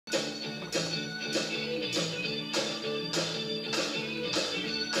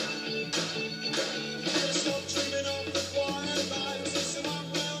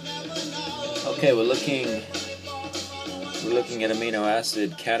Okay, we're looking at amino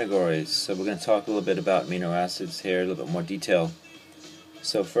acid categories. So we're going to talk a little bit about amino acids here, a little bit more detail.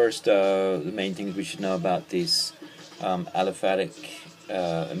 So first, the main things we should know about these aliphatic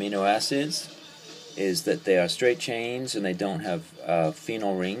amino acids is that they are straight chains and they don't have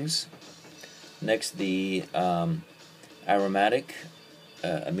phenyl rings. Next, the aromatic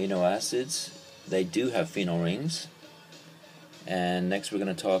amino acids, they do have phenyl rings. And next we're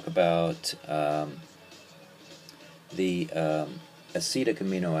going to talk about the acetic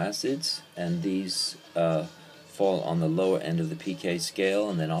amino acids, and these fall on the lower end of the pK scale,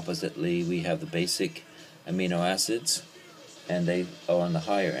 and then oppositely we have the basic amino acids, and they are on the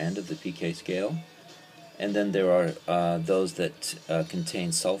higher end of the pK scale. And then there are those that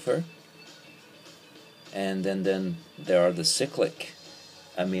contain sulfur, and then there are the cyclic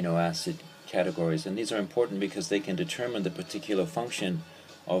amino acid categories, and these are important because they can determine the particular function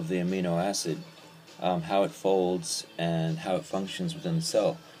of the amino acid, how it folds and how it functions within the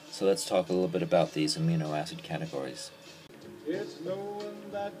cell. So let's talk a little bit about these amino acid categories. It's knowing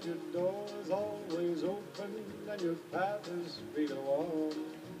that your door is always open and your path is free to walk.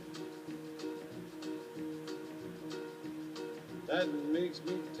 That makes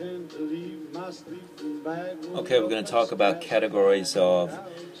me tend to leave my sleeping bag. Okay, we're going to talk about categories of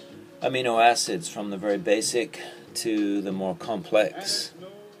amino acids from the very basic to the more complex.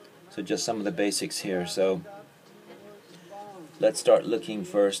 So just some of the basics here. So let's start looking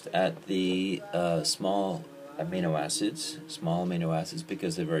first at the small amino acids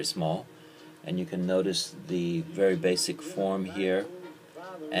because they're very small, and you can notice the very basic form here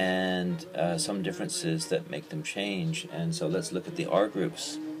and some differences that make them change. And so let's look at the R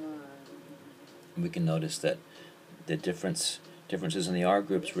groups. We can notice that the differences in the R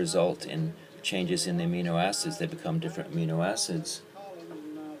groups result in changes in the amino acids. They become different amino acids.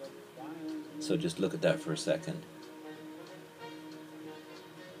 So just look at that for a second.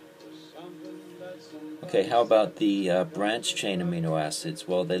 Okay, how about the branch chain amino acids?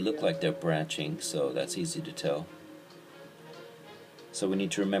 Well, they look like they're branching, so that's easy to tell. So we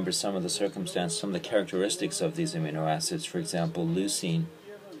need to remember some of the circumstances, some of the characteristics of these amino acids. For example, leucine.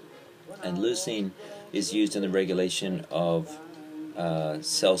 And leucine is used in the regulation of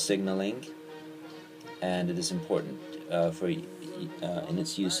cell signaling, and it is important in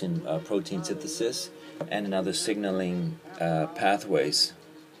its use in protein synthesis and in other signaling pathways.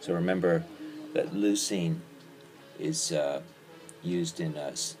 So remember that leucine is used in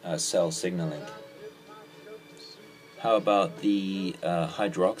cell signaling. How about the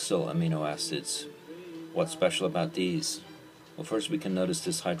hydroxyl amino acids? What's special about these? Well, first we can notice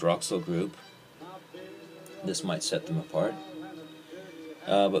this hydroxyl group. This might set them apart.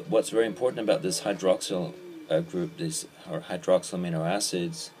 But what's very important about this hydroxyl group, these hydroxyl amino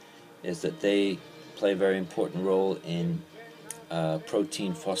acids, is that they play a very important role in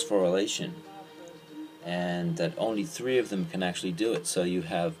protein phosphorylation, and that only 3 of them can actually do it. So you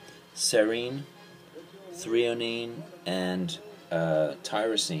have serine, threonine, and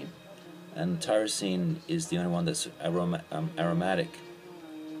tyrosine. And tyrosine is the only one that's aromatic.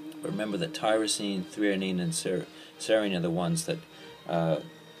 But remember that tyrosine, threonine, and serine are the ones that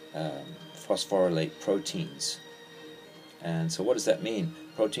phosphorylate proteins. And so what does that mean?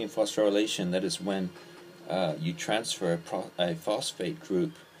 Protein phosphorylation, that is when you transfer a phosphate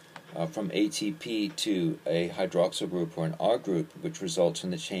group from ATP to a hydroxyl group or an R group, which results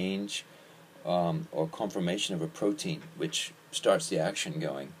in the change or conformation of a protein, which starts the action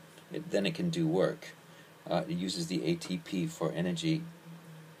going. Then it can do work. It uses the ATP for energy.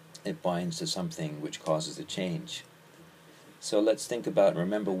 It binds to something which causes a change. So let's think about and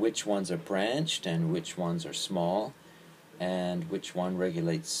remember which ones are branched and which ones are small, and which one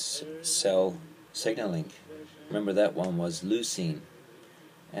regulates cell signaling. Remember that one was leucine.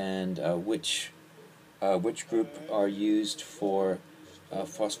 And which group are used for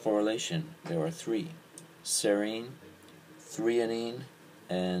phosphorylation? There are 3: serine, threonine,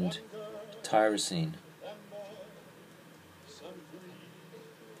 and tyrosine.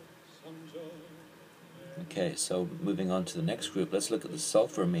 Okay, so moving on to the next group, let's look at the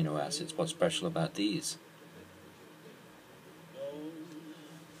sulfur amino acids. What's special about these?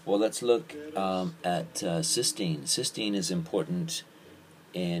 Well, let's look at cysteine. Cysteine is important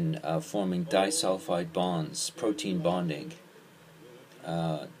in forming disulfide bonds, protein bonding.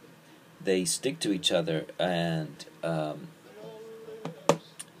 They stick to each other, and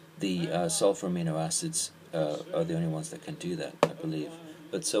the sulfur amino acids are the only ones that can do that, I believe.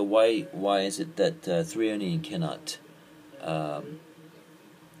 But so why is it that threonine cannot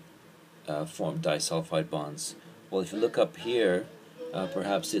form disulfide bonds? Well, if you look up here,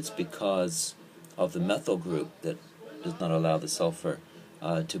 perhaps it's because of the methyl group that does not allow the sulfur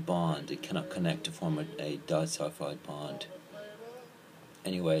to bond. It cannot connect to form a disulfide bond.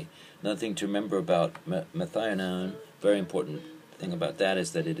 Anyway, another thing to remember about methionine, very important thing about that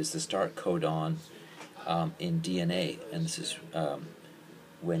is that it is the start codon in DNA, and this is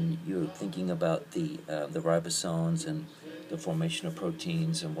when you're thinking about the ribosomes and the formation of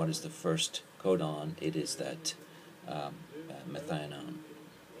proteins and what is the first codon, it is that methionine.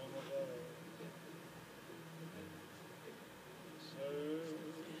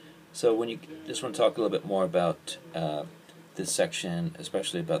 So when you just want to talk a little bit more about this section,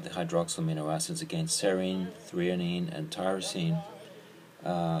 especially about the hydroxyl amino acids, again, serine, threonine, and tyrosine.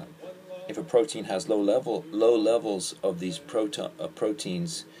 If a protein has low levels of these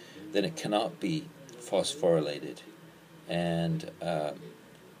proteins, then it cannot be phosphorylated, and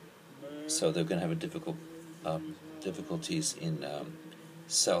so they're going to have difficulties in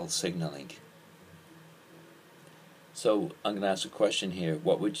cell signaling. So I'm going to ask a question here.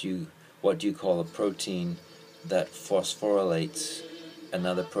 What do you call a protein that phosphorylates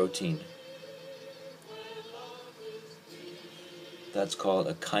another protein? That's called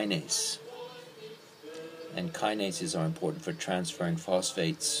a kinase. And kinases are important for transferring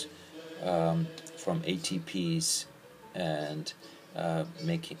phosphates from ATPs and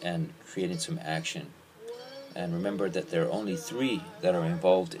creating some action. And remember that there are only 3 that are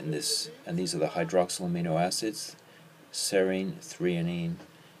involved in this, and these are the hydroxyl amino acids: serine, threonine,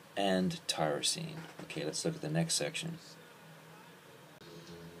 and tyrosine. Okay, let's look at the next section.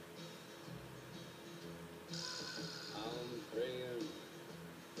 I'm praying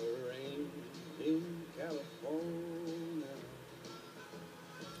for rain in California.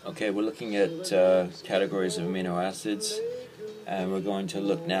 Okay, we're looking at categories of amino acids, and we're going to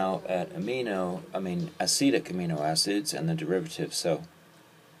look now at acetic amino acids and the derivatives. So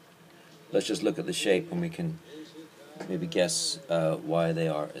let's just look at the shape and we can maybe guess why they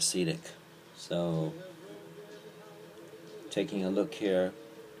are acetic. So taking a look here,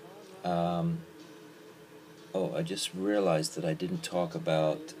 I just realized that I didn't talk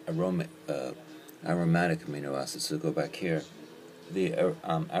about aromatic amino acids, so go back here. The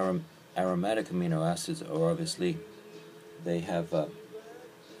aromatic amino acids are obviously, they have the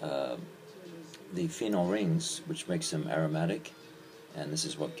phenyl rings, which makes them aromatic, and this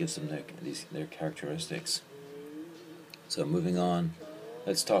is what gives them their characteristics. So moving on,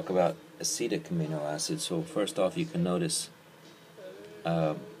 let's talk about acetic amino acids. So first off, you can notice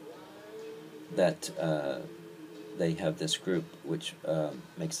that they have this group which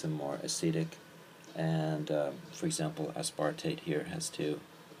makes them more acetic, and for example, aspartate here has 2.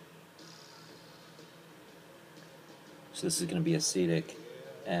 So this is going to be acetic,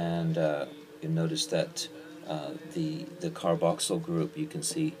 and you'll notice that the carboxyl group, you can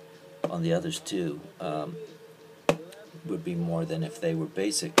see on the others too, would be more than if they were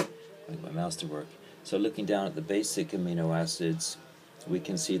basic. I need my mouse to work. So looking down at the basic amino acids, we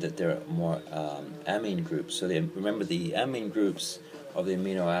can see that there are more amine groups. So remember, the amine groups of the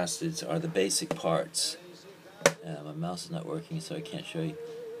amino acids are the basic parts. My mouse is not working, so I can't show you.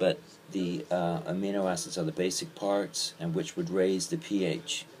 But the amino acids are the basic parts, and which would raise the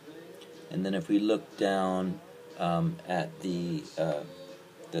pH. And then if we look down at the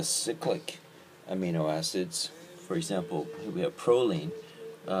cyclic amino acids, for example, here we have proline.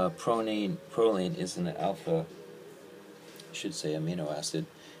 Proline is an alpha, I should say, amino acid,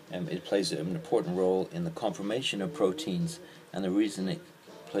 and it plays an important role in the conformation of proteins. And the reason it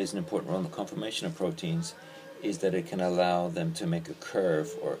plays an important role in the conformation of proteins is that it can allow them to make a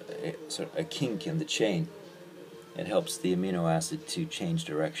curve, or a kink in the chain. It helps the amino acid to change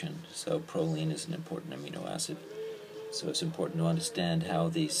direction. So proline is an important amino acid. So it's important to understand how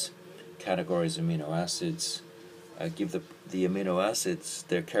these categories of amino acids give the amino acids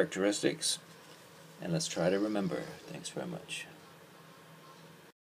their characteristics. And let's try to remember. Thanks very much.